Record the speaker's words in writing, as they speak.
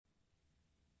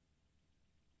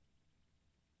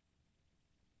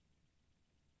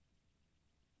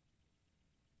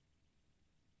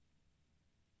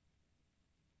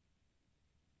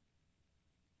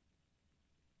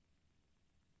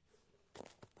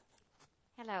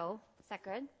Hello. Is that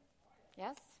good?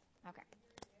 Yes? Okay.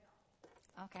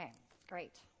 Okay,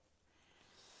 great.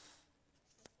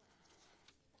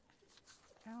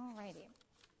 All righty.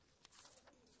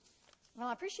 Well,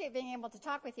 I appreciate being able to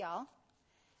talk with y'all.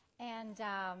 And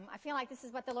I feel like this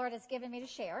is what the Lord has given me to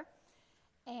share.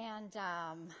 And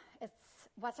it's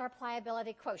what's our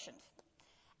pliability quotient.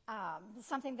 It's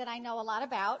something that I know a lot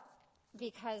about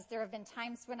because there have been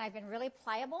times when I've been really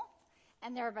pliable,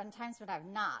 and there have been times when I've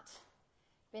not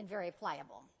been very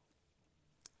pliable.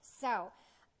 So,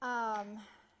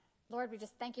 Lord, we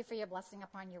just thank you for your blessing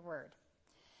upon your word.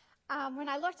 When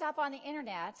I looked up on the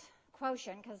internet,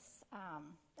 Quotient, because,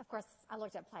 of course, I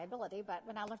looked at pliability, but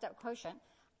when I looked up Quotient,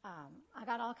 I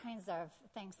got all kinds of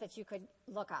things that you could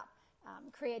look up.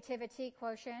 Creativity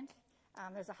quotient.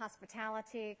 There's a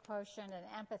hospitality quotient, an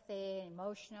empathy,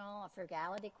 emotional, a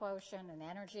frugality quotient, an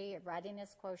energy, a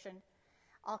readiness quotient,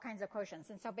 all kinds of quotients.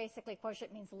 And so basically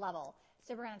quotient means level.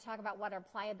 So we're going to talk about what our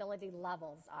pliability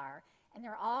levels are. And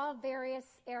they're all various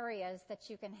areas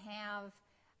that you can have,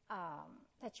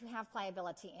 that you have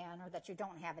pliability in or that you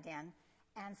don't have it in.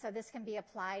 And so this can be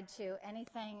applied to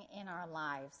anything in our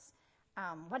lives.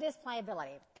 What is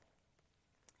pliability?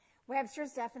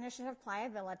 Webster's definition of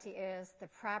pliability is the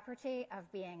property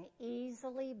of being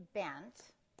easily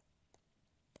bent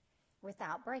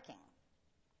without breaking,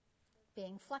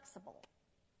 being flexible.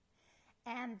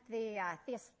 And the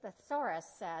thesaurus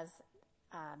says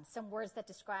some words that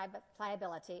describe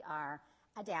pliability are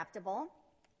adaptable,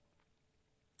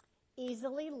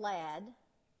 easily led,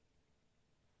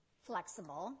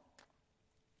 flexible,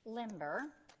 limber,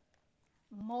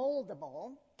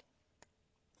 moldable,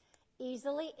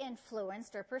 easily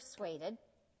influenced or persuaded,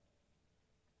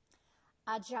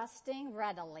 adjusting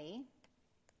readily,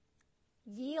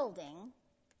 yielding,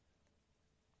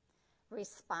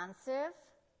 responsive,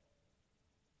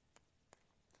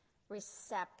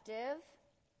 receptive,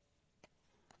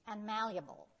 and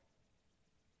malleable.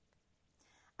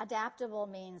 Adaptable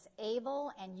means able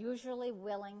and usually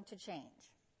willing to change.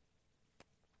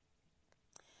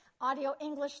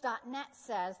 AudioEnglish.net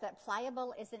says that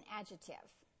pliable is an adjective.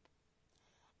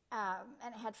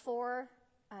 And it had four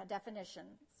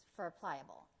definitions for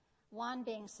pliable. One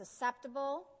being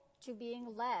susceptible to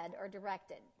being led or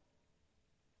directed.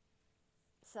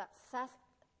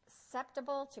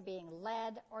 Susceptible to being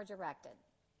led or directed.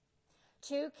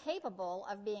 Two, capable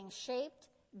of being shaped,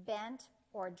 bent,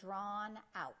 or drawn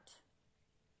out.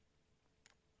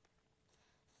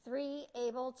 Three,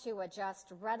 able to adjust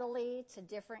readily to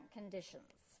different conditions.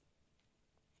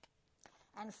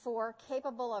 And four,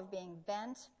 capable of being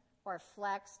bent or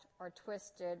flexed or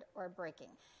twisted or breaking.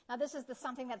 Now this is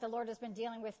something that the Lord has been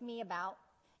dealing with me about.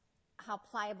 How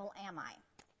pliable am I?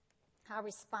 How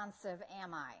responsive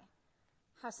am I?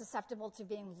 How susceptible to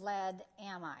being led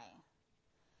am I?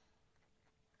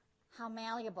 How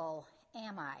malleable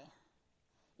am I?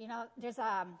 You know,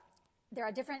 there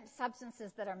are different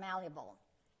substances that are malleable.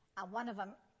 One of them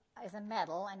is a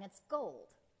metal, and it's gold.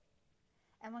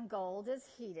 And when gold is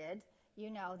heated, you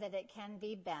know that it can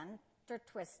be bent or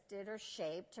twisted or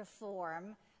shaped to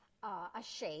form a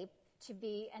shape to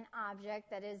be an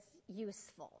object that is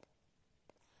useful.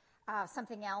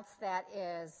 Something else that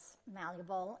is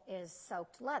malleable is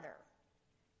soaked leather.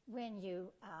 When you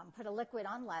put a liquid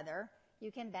on leather,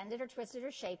 you can bend it or twist it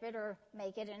or shape it or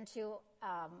make it into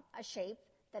a shape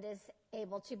that is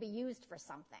able to be used for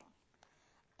something.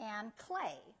 And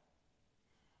clay,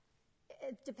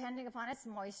 depending upon its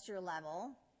moisture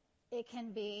level, it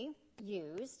can be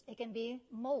used, it can be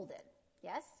molded,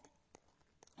 yes?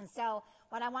 And so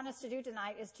what I want us to do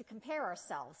tonight is to compare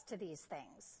ourselves to these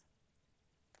things.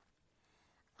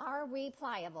 Are we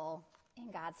pliable in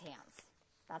God's hands?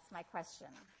 That's my question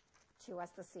to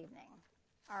us this evening.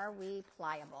 Are we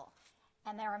pliable?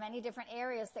 And there are many different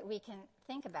areas that we can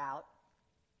think about,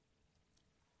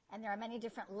 and there are many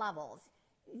different levels.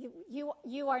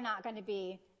 You are not going to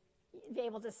be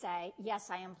able to say, yes,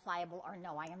 I am pliable, or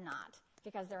no, I am not,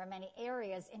 because there are many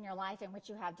areas in your life in which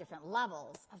you have different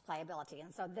levels of pliability.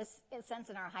 And so this, in a sense,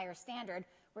 in our higher standard,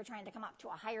 we're trying to come up to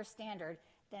a higher standard.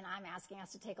 Then I'm asking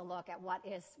us to take a look at what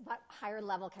higher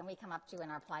level can we come up to in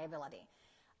our pliability.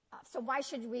 So why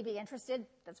should we be interested?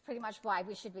 That's pretty much why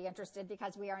we should be interested,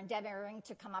 because we are endeavoring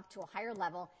to come up to a higher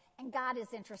level, and God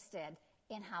is interested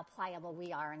in how pliable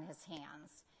we are in his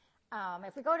hands.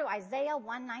 If we go to Isaiah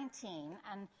 1:19,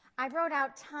 and I wrote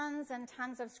out tons and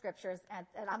tons of scriptures,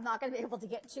 and I'm not going to be able to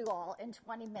get to all in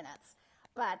 20 minutes,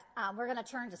 but we're going to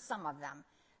turn to some of them.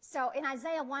 So in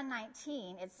Isaiah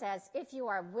 1:19, it says, if you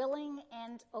are willing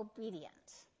and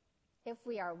obedient, if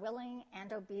we are willing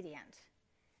and obedient,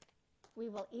 we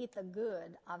will eat the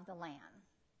good of the land.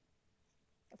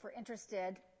 if we're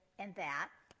interested in that,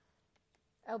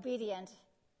 obedient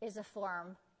is a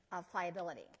form of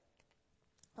pliability.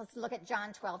 Let's look at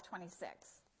John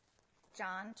 12:26.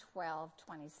 John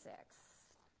 12:26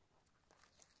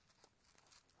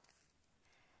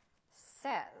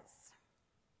 says,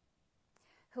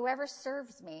 "Whoever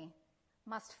serves me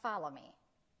must follow me.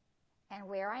 And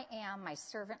where I am, my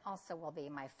servant also will be.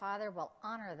 My Father will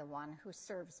honor the one who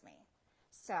serves me."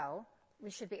 So we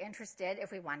should be interested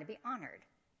if we want to be honored.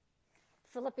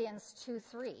 Philippians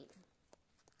 2:3.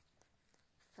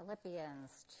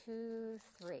 Philippians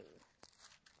 2:3.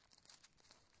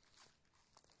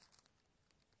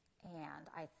 And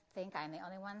I think I'm the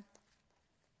only one.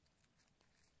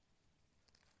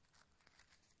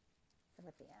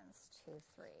 Philippians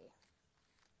 2:3.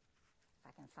 If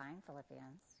I can find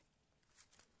Philippians.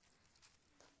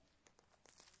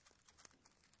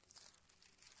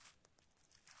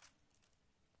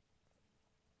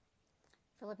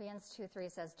 Philippians 2:3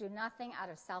 says, "Do nothing out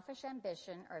of selfish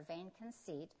ambition or vain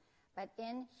conceit, but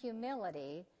in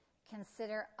humility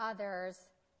consider others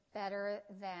better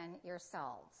than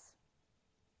yourselves."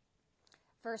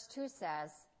 Verse 2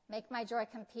 says, "Make my joy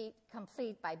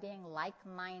complete by being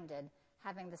like-minded,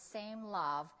 having the same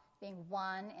love, being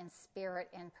one in spirit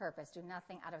and purpose. Do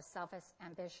nothing out of selfish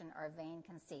ambition or vain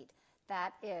conceit."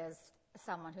 That is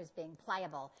someone who's being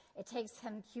pliable. It takes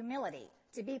him humility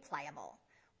to be pliable.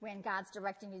 When God's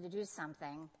directing you to do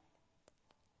something,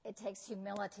 it takes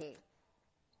humility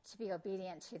to be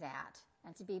obedient to that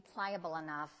and to be pliable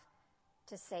enough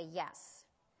to say yes.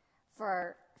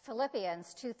 For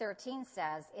Philippians 2:13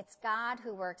 says, "It's God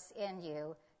who works in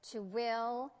you to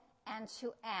will and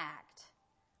to act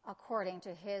according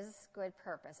to his good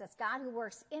purpose." It's God who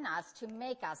works in us to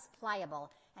make us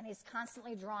pliable, and he's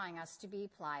constantly drawing us to be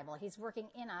pliable. He's working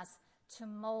in us to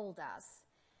mold us.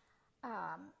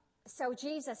 So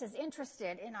Jesus is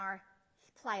interested in our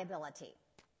pliability.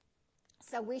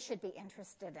 So we should be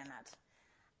interested in it.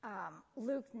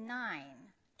 Luke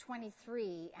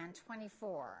 9:23 and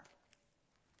 24.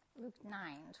 Luke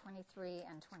 9:23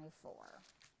 and 24.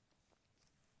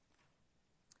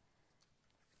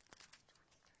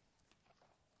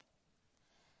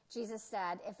 Jesus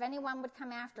said, "If anyone would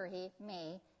come after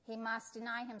me, he must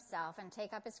deny himself and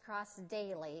take up his cross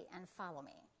daily and follow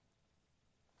me."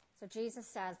 So Jesus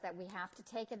says that we have to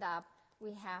take it up.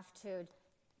 We have to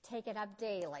take it up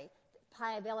daily.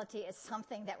 Pliability is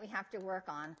something that we have to work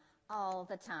on all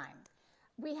the time.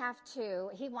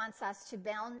 He wants us to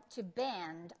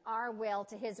bend our will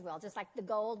to his will. Just like the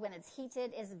gold, when it's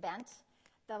heated, is bent.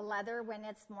 The leather, when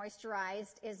it's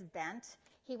moisturized, is bent.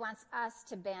 He wants us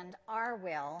to bend our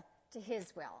will to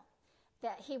his will.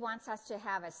 That he wants us to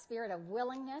have a spirit of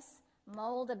willingness,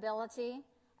 moldability,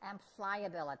 and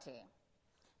pliability.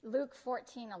 Luke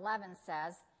 14:11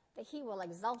 says that he will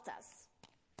exalt us.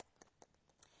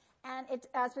 And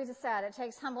as we just said, it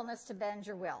takes humbleness to bend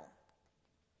your will.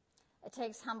 It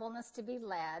takes humbleness to be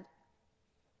led,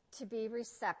 to be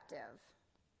receptive.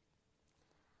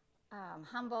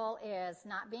 Humble is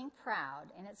not being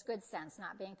proud, in its good sense,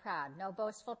 not being proud. No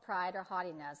boastful pride or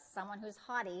haughtiness. Someone who's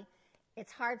haughty,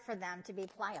 it's hard for them to be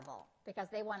pliable because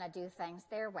they want to do things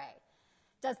their way.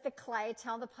 Does the clay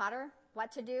tell the potter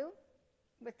what to do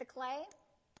with the clay?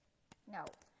 No.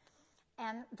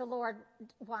 And the Lord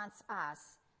wants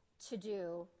us to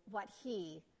do what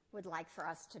he would like for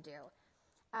us to do.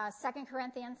 2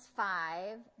 Corinthians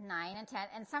 5:9 and 10.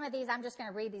 And some of these, I'm just going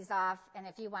to read these off, and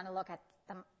if you want to look at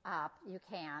them up, you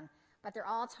can. But they're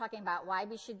all talking about why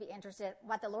we should be interested,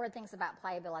 what the Lord thinks about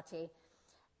pliability.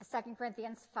 2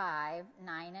 Corinthians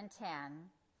 5:9 and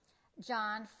 10.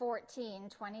 John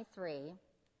 14:23.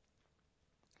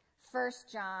 1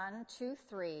 John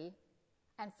 2:3.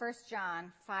 And 1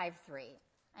 John 5:3.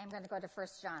 I'm going to go to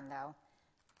 1 John, though.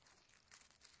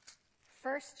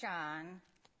 1 John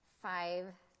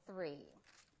 5:3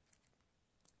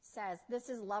 says, "This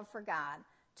is love for God,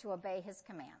 to obey his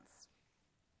commands."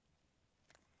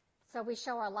 So we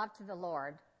show our love to the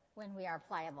Lord when we are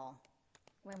pliable,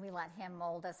 when we let him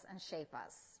mold us and shape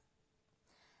us.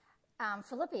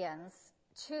 Philippians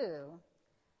 2,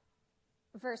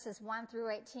 verses 1 through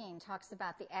 18 talks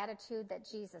about the attitude that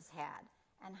Jesus had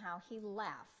and how he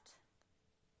left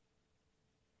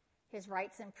his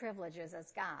rights and privileges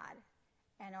as God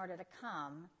in order to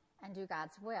come and do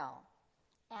God's will.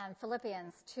 And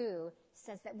Philippians 2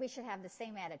 says that we should have the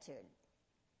same attitude,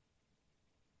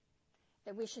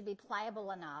 that we should be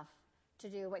pliable enough to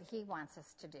do what he wants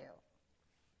us to do,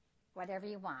 whatever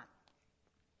you want.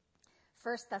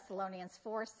 1 Thessalonians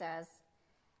 4 says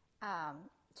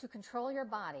to control your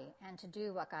body and to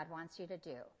do what God wants you to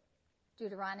do.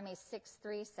 Deuteronomy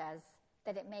 6:3 says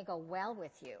that it may go well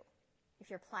with you. If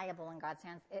you're pliable in God's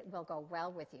hands, it will go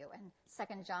well with you. And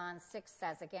 2 John 6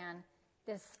 says again,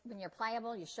 when you're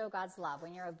pliable, you show God's love.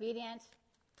 When you're obedient,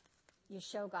 you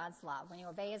show God's love. When you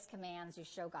obey his commands, you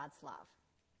show God's love.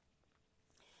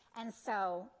 And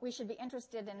so we should be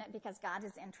interested in it because God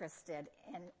is interested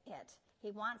in it.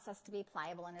 He wants us to be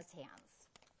pliable in his hands.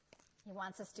 He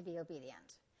wants us to be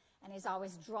obedient. And he's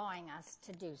always drawing us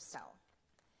to do so.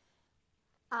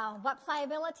 What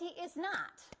pliability is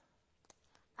not.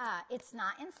 It's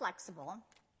not inflexible.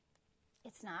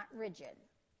 It's not rigid.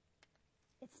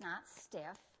 It's not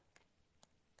stiff.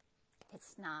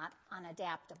 It's not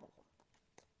unadaptable.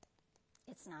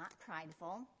 It's not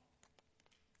prideful.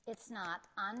 It's not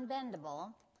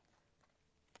unbendable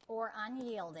or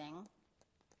unyielding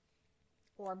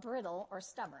or brittle or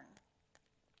stubborn.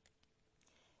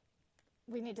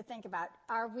 We need to think about,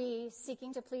 are we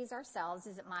seeking to please ourselves?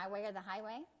 Is it my way or the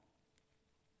highway?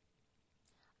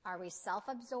 Are we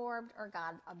self-absorbed or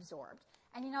God-absorbed?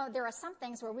 And you know, there are some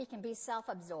things where we can be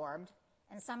self-absorbed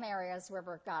and some areas where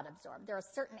we're God-absorbed. There are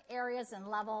certain areas and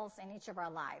levels in each of our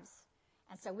lives.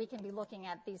 And so we can be looking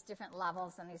at these different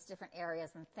levels and these different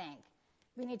areas and think,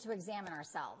 we need to examine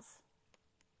ourselves.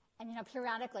 And you know,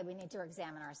 periodically we need to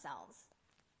examine ourselves.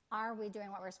 Are we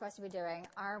doing what we're supposed to be doing?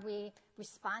 Are we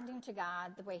responding to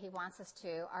God the way he wants us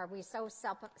to? Are we so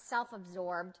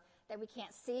self-absorbed that we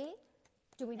can't see?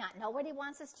 Do we not know what he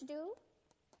wants us to do?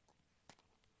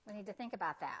 We need to think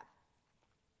about that.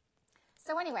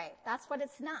 So anyway, that's what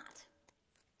it's not.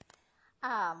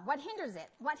 What hinders it?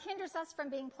 What hinders us from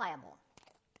being pliable?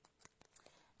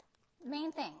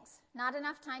 Main things: not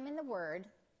enough time in the Word,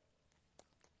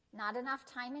 not enough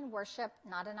time in worship,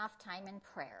 not enough time in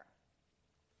prayer.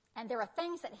 And there are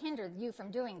things that hinder you from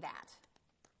doing that.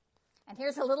 And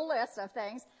here's a little list of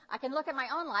things. I can look at my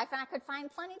own life and I could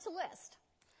find plenty to list.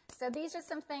 So these are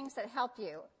some things that help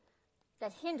you,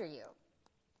 that hinder you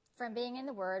from being in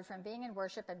the Word, from being in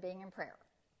worship, and being in prayer.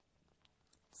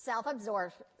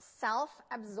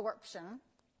 Self-absorption,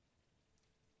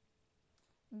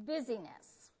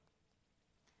 busyness,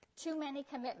 too many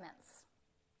commitments,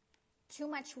 too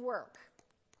much work,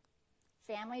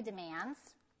 family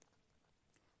demands,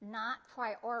 not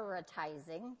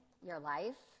prioritizing your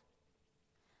life,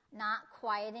 not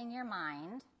quieting your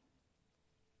mind,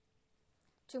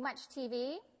 too much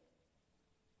TV,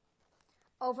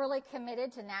 overly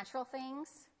committed to natural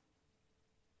things,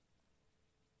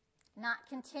 not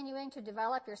continuing to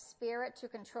develop your spirit to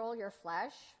control your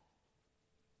flesh,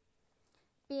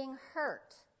 being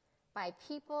hurt by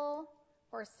people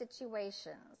or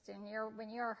situations. When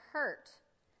you're hurt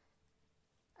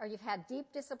or you've had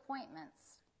deep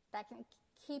disappointments, that can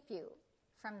keep you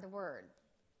from the Word.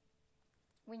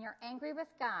 When you're angry with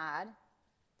God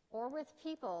or with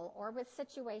people or with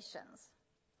situations,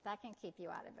 that can keep you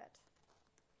out of it.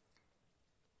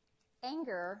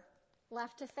 Anger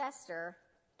left to fester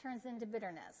turns into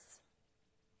bitterness,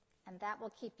 and that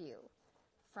will keep you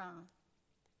from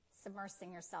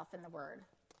submersing yourself in the Word.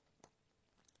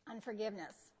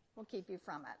 Unforgiveness will keep you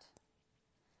from it.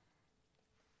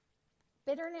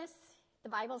 Bitterness, the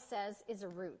Bible says, is a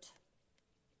root.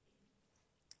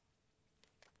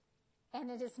 And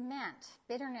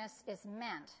bitterness is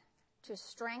meant to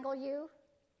strangle you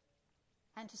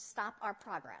and to stop our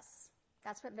progress.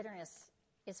 That's what bitterness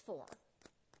is for,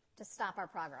 to stop our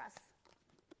progress.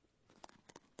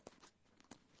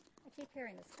 I keep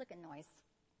hearing this clicking noise.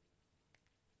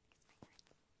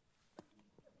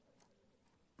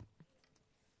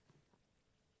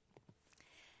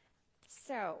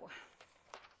 So,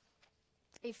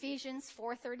 Ephesians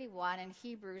 4:31 and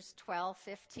Hebrews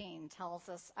 12:15 tells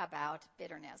us about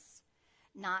bitterness.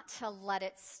 Not to let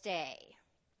it stay,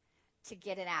 to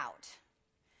get it out.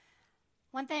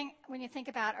 One thing, when you think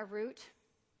about a root,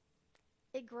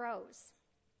 it grows.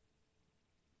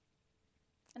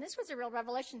 And this was a real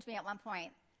revelation to me at one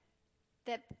point,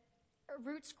 that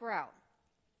roots grow.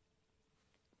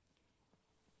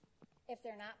 If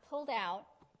they're not pulled out,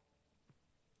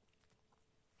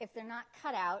 if they're not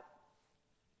cut out,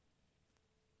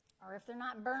 or if they're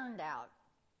not burned out,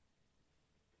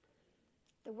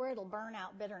 the Word will burn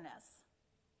out bitterness.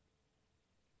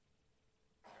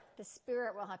 The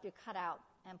Spirit will help you cut out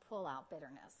and pull out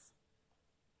bitterness.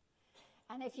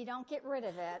 And if you don't get rid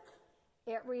of it,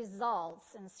 it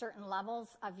results in certain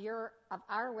levels of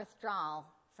our withdrawal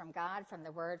from God, from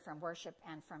the Word, from worship,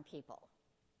 and from people.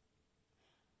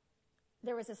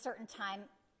 There was a certain time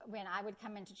when I would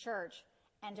come into church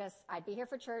and I'd be here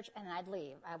for church and then I'd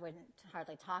leave. I wouldn't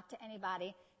hardly talk to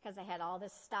anybody because I had all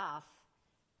this stuff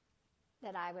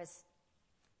that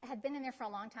had been in there for a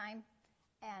long time,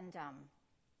 and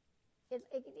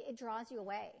it draws you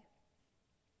away.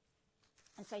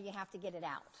 And so you have to get it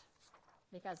out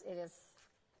because it is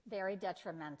very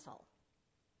detrimental.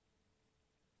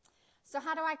 So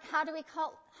how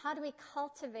do we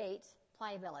cultivate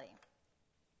pliability?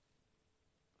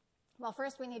 Well,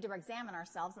 first we need to examine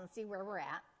ourselves and see where we're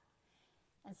at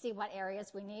and see what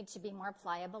areas we need to be more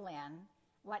pliable in,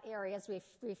 what areas we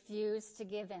refuse to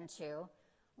give into,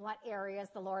 what areas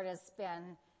the Lord has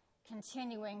been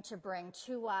continuing to bring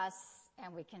to us,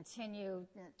 and we continue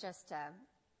just to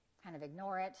kind of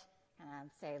ignore it and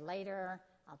say later,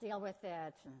 I'll deal with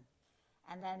it.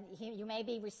 And then you may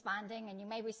be responding, and you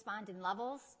may respond in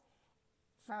levels.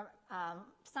 For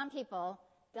some people,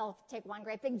 they'll take one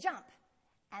great big jump,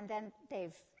 and then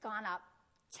they've gone up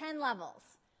 10 levels.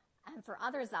 And for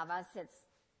others of us, it's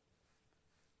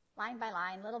line by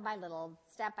line, little by little,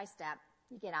 step by step,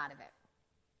 you get out of it,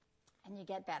 and you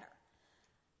get better.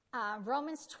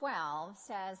 Romans 12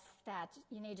 says that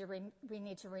we need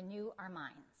to renew our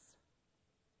minds.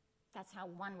 That's how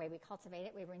one way we cultivate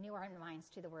it. We renew our minds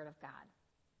to the Word of God.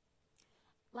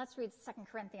 Let's read 2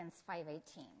 Corinthians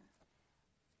 5:18.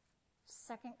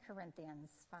 2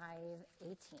 Corinthians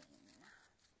 5:18.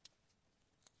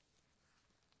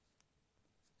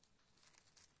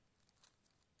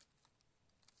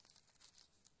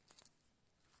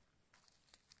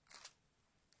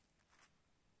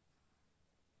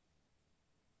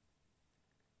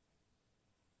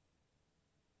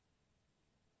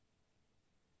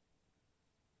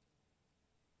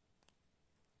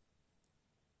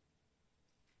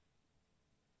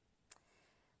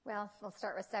 Well, we'll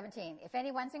start with 17. If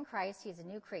anyone's in Christ, he's a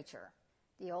new creature.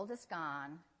 The old is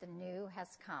gone, the new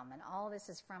has come, and all this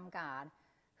is from God,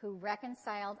 who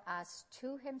reconciled us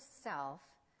to himself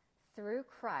through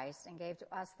Christ and gave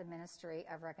to us the ministry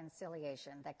of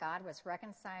reconciliation, that God was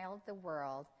reconciled the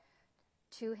world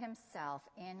to himself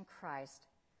in Christ.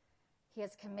 He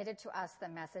has committed to us the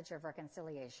message of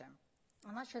reconciliation.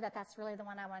 I'm not sure that that's really the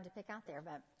one I wanted to pick out there,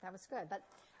 but that was good. But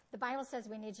the Bible says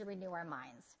we need to renew our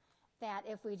minds, that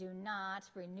if we do not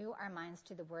renew our minds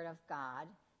to the Word of God,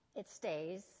 it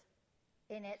stays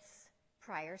in its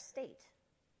prior state.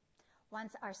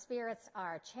 Once our spirits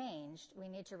are changed, we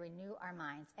need to renew our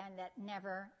minds, and that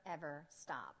never, ever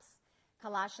stops.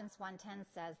 Colossians 1:10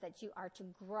 says that we are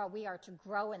to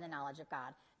grow in the knowledge of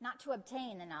God, not to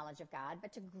obtain the knowledge of God,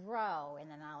 but to grow in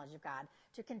the knowledge of God,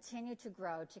 to continue to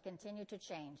grow, to continue to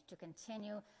change, to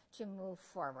continue to move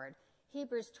forward.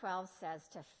 Hebrews 12 says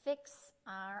to fix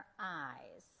our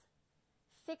eyes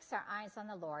on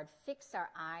the Lord, fix our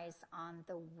eyes on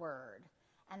the Word.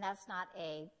 And that's not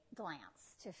a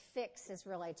glance. To fix is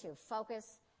really to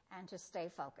focus and to stay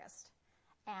focused.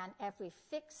 And if we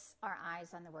fix our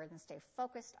eyes on the Word and stay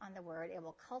focused on the Word, it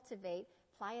will cultivate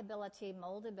pliability,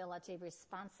 moldability,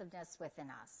 responsiveness within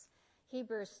us.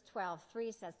 Hebrews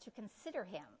 12:3 says to consider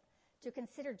him, to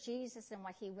consider Jesus and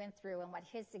what he went through and what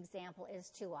his example is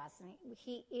to us. And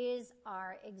he is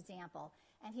our example.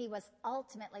 And he was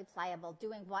ultimately pliable,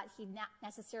 doing what he not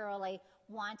necessarily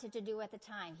wanted to do at the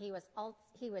time. He was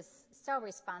so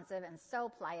responsive and so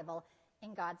pliable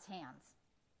in God's hands.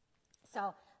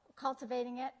 So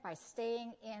cultivating it by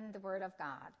staying in the Word of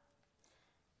God.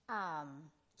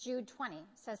 Jude 20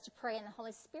 says to pray in the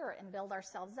Holy Spirit and build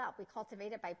ourselves up. We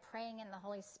cultivate it by praying in the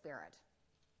Holy Spirit.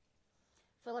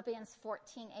 Philippians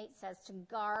 14:8 says to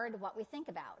guard what we think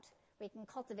about. We can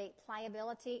cultivate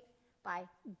pliability by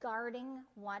guarding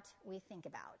what we think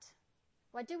about.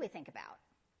 What do we think about?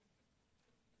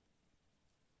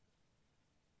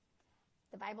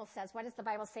 The Bible says, what does the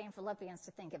Bible say in Philippians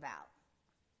to think about?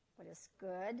 What is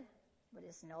good, what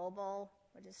is noble,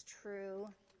 what is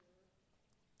true?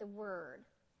 The Word.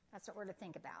 That's what we're to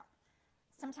think about.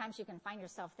 Sometimes you can find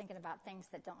yourself thinking about things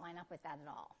that don't line up with that at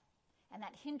all. And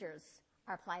that hinders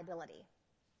our pliability.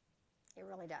 It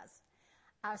really does.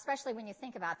 Especially when you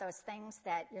think about those things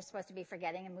that you're supposed to be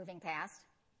forgetting and moving past.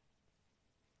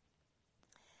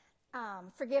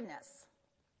 Forgiveness.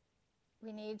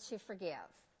 We need to forgive.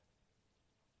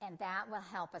 And that will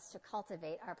help us to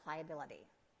cultivate our pliability.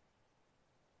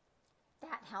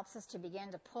 That helps us to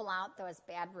begin to pull out those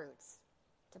bad roots,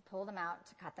 to pull them out,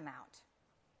 to cut them out.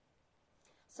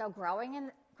 So growing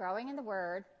in the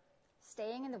Word,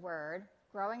 staying in the Word,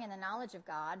 growing in the knowledge of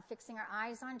God, fixing our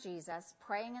eyes on Jesus,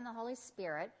 praying in the Holy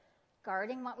Spirit,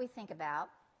 guarding what we think about,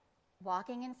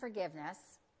 walking in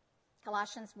forgiveness.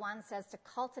 Colossians 1 says to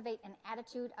cultivate an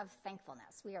attitude of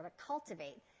thankfulness. We are to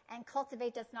cultivate, and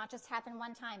cultivate does not just happen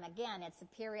one time. Again, it's a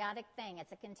periodic thing.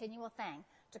 It's a continual thing.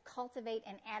 To cultivate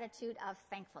an attitude of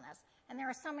thankfulness. And there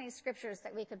are so many scriptures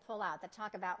that we could pull out that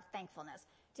talk about thankfulness.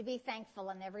 to be thankful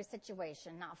in every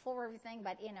situation, not for everything,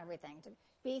 but in everything. To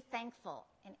be thankful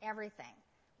in everything.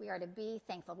 We are to be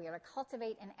thankful. We are to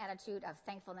cultivate an attitude of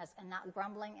thankfulness and not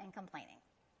grumbling and complaining.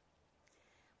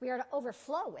 We are to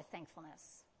overflow with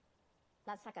thankfulness.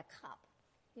 That's like a cup.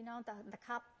 You know, the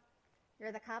cup,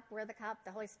 you're the cup, we're the cup,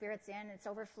 the Holy Spirit's in, it's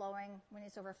overflowing. When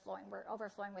it's overflowing, we're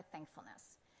overflowing with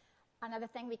thankfulness. Another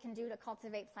thing we can do to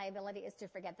cultivate pliability is to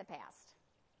forget the past.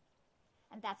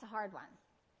 And that's a hard one.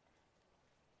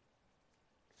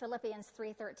 Philippians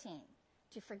 3:13,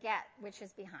 to forget which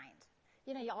is behind.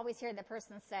 You know, you always hear the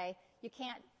person say, you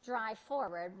can't drive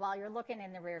forward while you're looking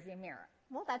in the rearview mirror.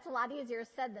 Well, that's a lot easier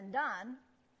said than done,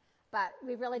 but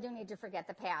we really do need to forget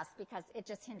the past because it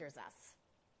just hinders us.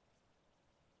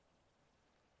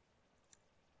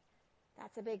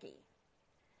 That's a biggie.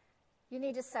 We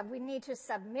need to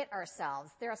submit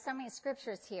ourselves. There are so many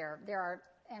scriptures here. There are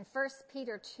in 1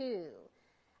 Peter 2,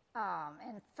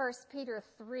 in 1 Peter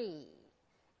 3,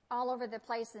 all over the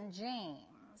place in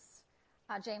James,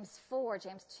 James 4,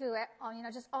 James 2, you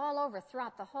know, just all over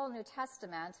throughout the whole New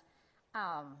Testament.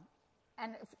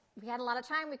 And if we had a lot of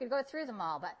time, we could go through them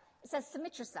all, but it says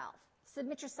submit yourself.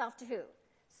 Submit yourself to who?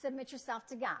 Submit yourself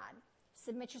to God.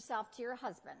 Submit yourself to your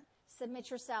husband. Submit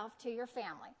yourself to your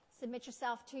family. Submit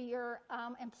yourself to your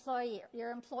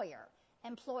employer.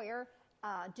 Employer,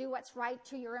 do what's right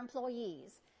to your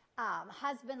employees.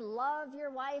 Husband, love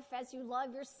your wife as you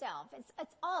love yourself.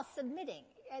 It's all submitting.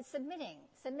 It's submitting.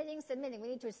 We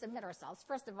need to submit ourselves.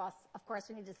 First of all, of course,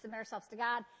 we need to submit ourselves to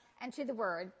God and to the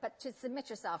Word, but to submit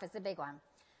yourself is a big one.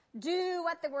 Do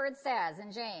what the Word says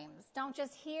in James. Don't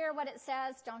just hear what it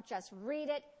says. Don't just read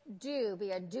it. Do.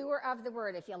 Be a doer of the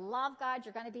Word. If you love God,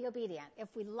 you're going to be obedient. If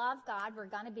we love God, we're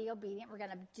going to be obedient. We're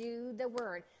going to do the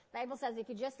Word. The Bible says if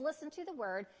you just listen to the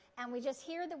Word and we just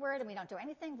hear the Word and we don't do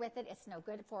anything with it, it's no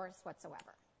good for us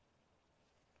whatsoever.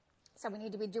 So we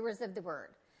need to be doers of the Word.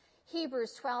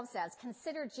 Hebrews 12 says,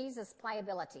 consider Jesus'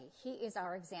 pliability. He is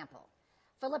our example.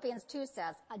 Philippians 2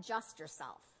 says, adjust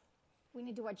yourself. We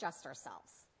need to adjust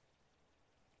ourselves.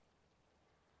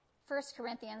 1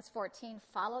 Corinthians 14,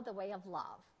 follow the way of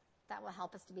love. That will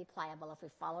help us to be pliable if we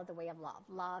follow the way of love.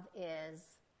 Love is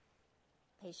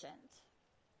patient,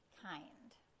 kind.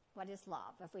 What is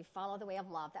love? If we follow the way of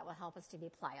love, that will help us to be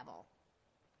pliable.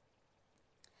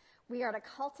 We are to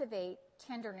cultivate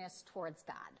tenderness towards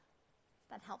God.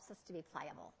 That helps us to be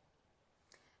pliable.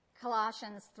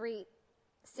 Colossians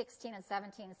 3:16 and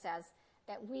 17 says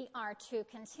that we are to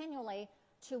continually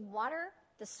to water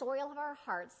the soil of our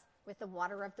hearts with the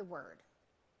water of the Word.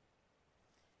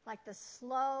 Like the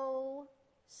slow,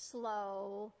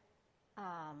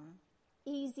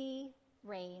 easy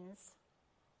rains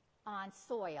on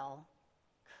soil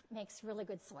makes really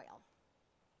good soil.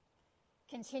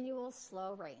 Continual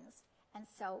slow rains. And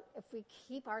so if we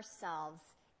keep ourselves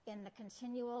in the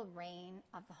continual rain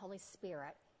of the Holy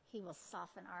Spirit, He will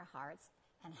soften our hearts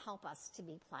and help us to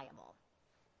be pliable.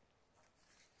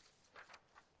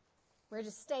 We're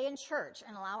to stay in church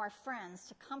and allow our friends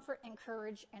to comfort,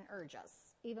 encourage, and urge us,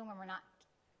 even when we're not,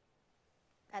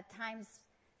 at times,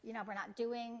 you know, we're not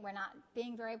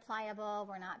being very pliable,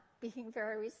 we're not being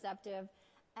very receptive,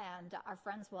 and our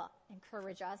friends will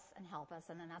encourage us and help us,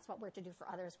 and then that's what we're to do for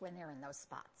others when they're in those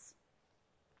spots.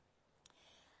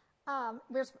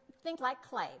 Think like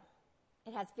clay.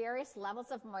 It has various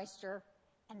levels of moisture,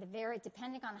 and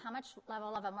depending on how much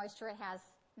level of a moisture it has,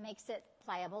 makes it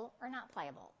pliable or not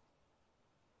pliable.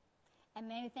 And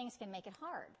many things can make it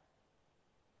hard.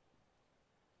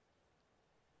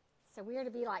 So we are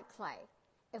to be like clay.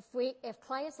 If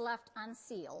clay is left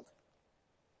unsealed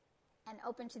and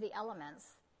open to the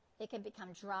elements, it can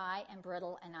become dry and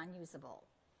brittle and unusable.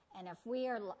 And if we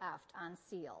are left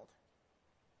unsealed,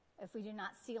 if we do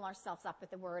not seal ourselves up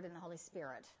with the Word and the Holy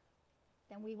Spirit,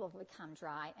 then we will become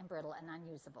dry and brittle and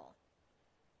unusable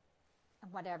in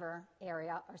whatever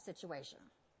area or situation.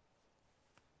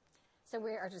 So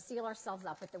we are to seal ourselves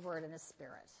up with the Word and the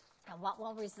Spirit. And what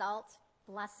will result?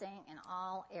 Blessing in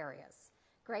all areas.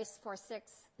 James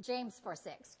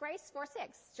 4:6. Grace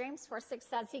 4:6. James 4:6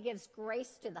 says He gives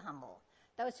grace to the humble.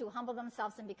 Those who humble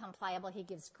themselves and become pliable, He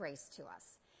gives grace to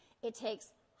us. It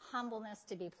takes humbleness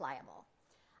to be pliable.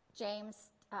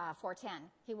 James 4:10,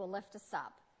 He will lift us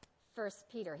up. 1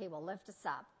 Peter, He will lift us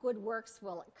up. Good works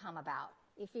will come about.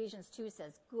 Ephesians 2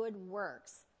 says good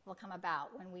works will come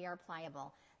about when we are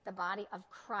pliable. The body of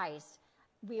Christ,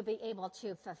 we'll be able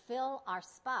to fulfill our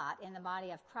spot in the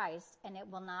body of Christ, and it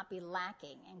will not be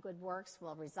lacking, and good works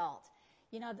will result.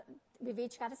 You know, we've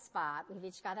each got a spot, we've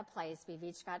each got a place, we've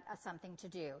each got something to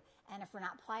do. And if we're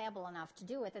not pliable enough to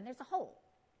do it, then there's a hole.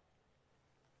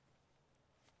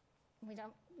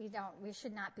 we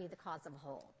should not be the cause of a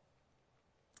hole.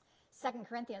 2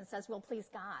 Corinthians says we'll please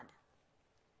God.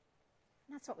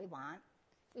 And that's what we want.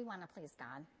 We want to please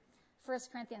God. 1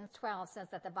 Corinthians 12 says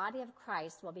that the body of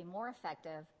Christ will be more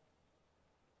effective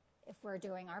if we're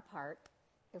doing our part,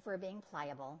 if we're being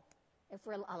pliable, if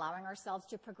we're allowing ourselves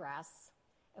to progress,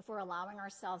 if we're allowing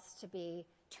ourselves to be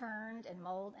turned and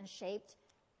molded and shaped.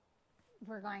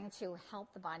 We're going to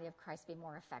help the body of Christ be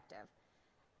more effective.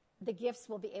 The gifts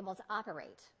will be able to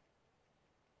operate.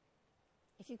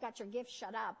 If you've got your gift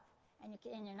shut up and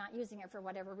you're not using it for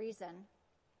whatever reason,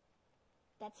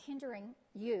 that's hindering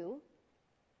you,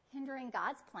 hindering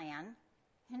God's plan,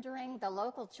 hindering the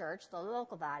local church, the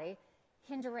local body,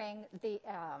 hindering the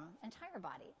entire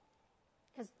body.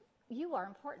 Because you are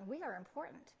important. We are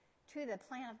important to the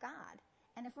plan of God.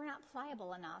 And if we're not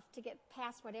pliable enough to get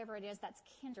past whatever it is that's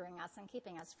hindering us and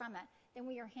keeping us from it, then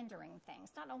we are hindering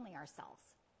things, not only ourselves.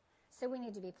 So we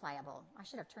need to be pliable. I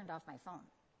should have turned off my phone.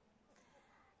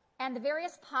 And the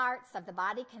various parts of the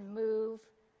body can move.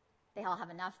 They all have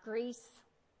enough grease,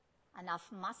 enough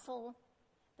muscle.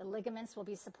 The ligaments will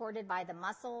be supported by the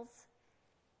muscles.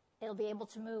 It'll be able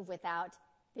to move without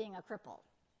being a cripple.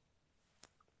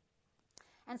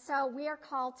 And so we are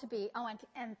called to be,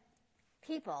 and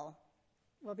people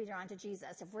will be drawn to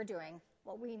Jesus if we're doing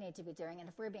what we need to be doing and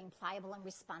if we're being pliable and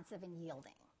responsive and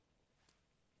yielding.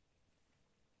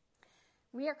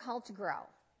 We are called to grow.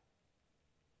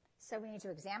 So we need to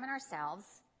examine ourselves,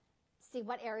 see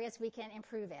what areas we can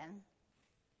improve in,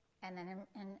 and then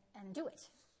and do it.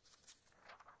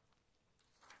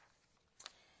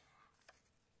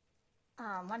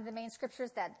 One of the main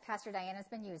scriptures that Pastor Diane has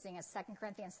been using is 2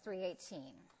 Corinthians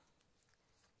 3:18.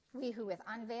 We who with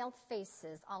unveiled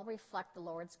faces all reflect the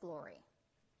Lord's glory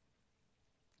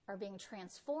are being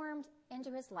transformed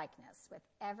into his likeness with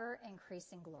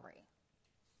ever-increasing glory.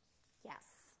 Yes,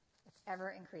 with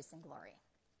ever-increasing glory.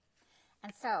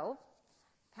 And so,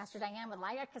 Pastor Diane would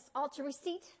like us all to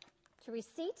recite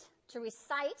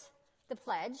the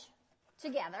pledge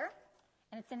together,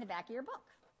 and it's in the back of your book.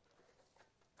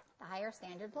 The Higher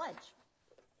Standard Pledge.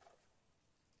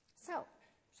 So,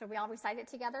 should we all recite it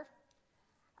together?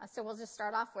 So we'll just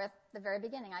start off with the very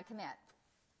beginning. I commit.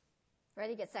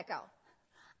 Ready, get, set, go.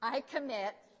 I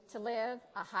commit to live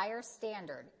a higher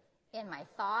standard in my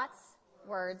thoughts,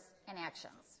 words, and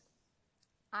actions.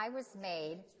 I was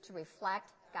made to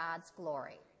reflect God's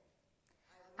glory.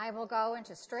 I will go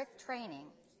into strict training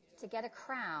to get a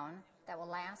crown that will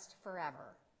last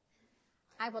forever.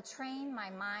 I will train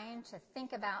my mind to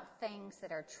think about things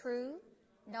that are true,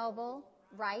 noble,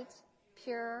 right,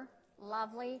 pure,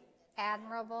 lovely,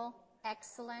 admirable,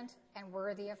 excellent, and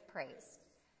worthy of praise.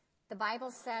 The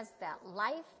Bible says that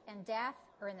life and death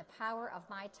are in the power of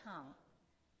my tongue.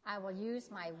 I will use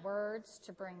my words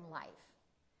to bring life.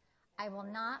 I will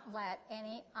not let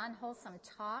any unwholesome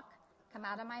talk come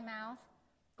out of my mouth,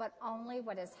 but only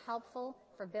what is helpful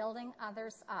for building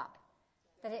others up,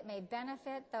 that it may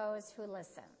benefit those who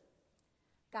listen.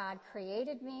 God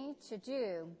created me to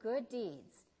do good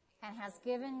deeds and has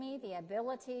given me the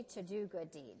ability to do good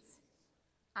deeds.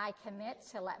 I commit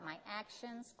to let my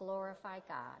actions glorify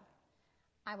God.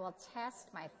 I will test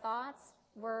my thoughts,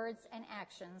 words, and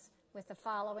actions with the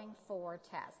following 4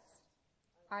 tests.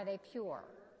 Are they pure?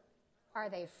 Are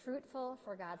they fruitful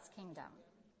for God's kingdom?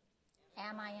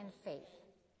 Am I in faith?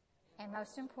 And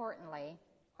most importantly,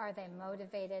 are they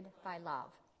motivated by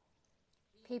love?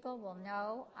 People will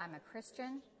know I'm a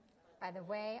Christian by the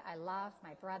way I love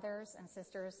my brothers and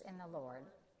sisters in the Lord.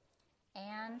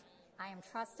 And I am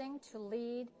trusting to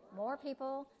lead more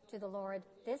people to the Lord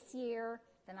this year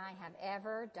than I have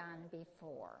ever done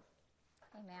before.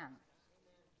 Amen.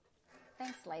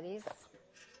 Thanks, ladies.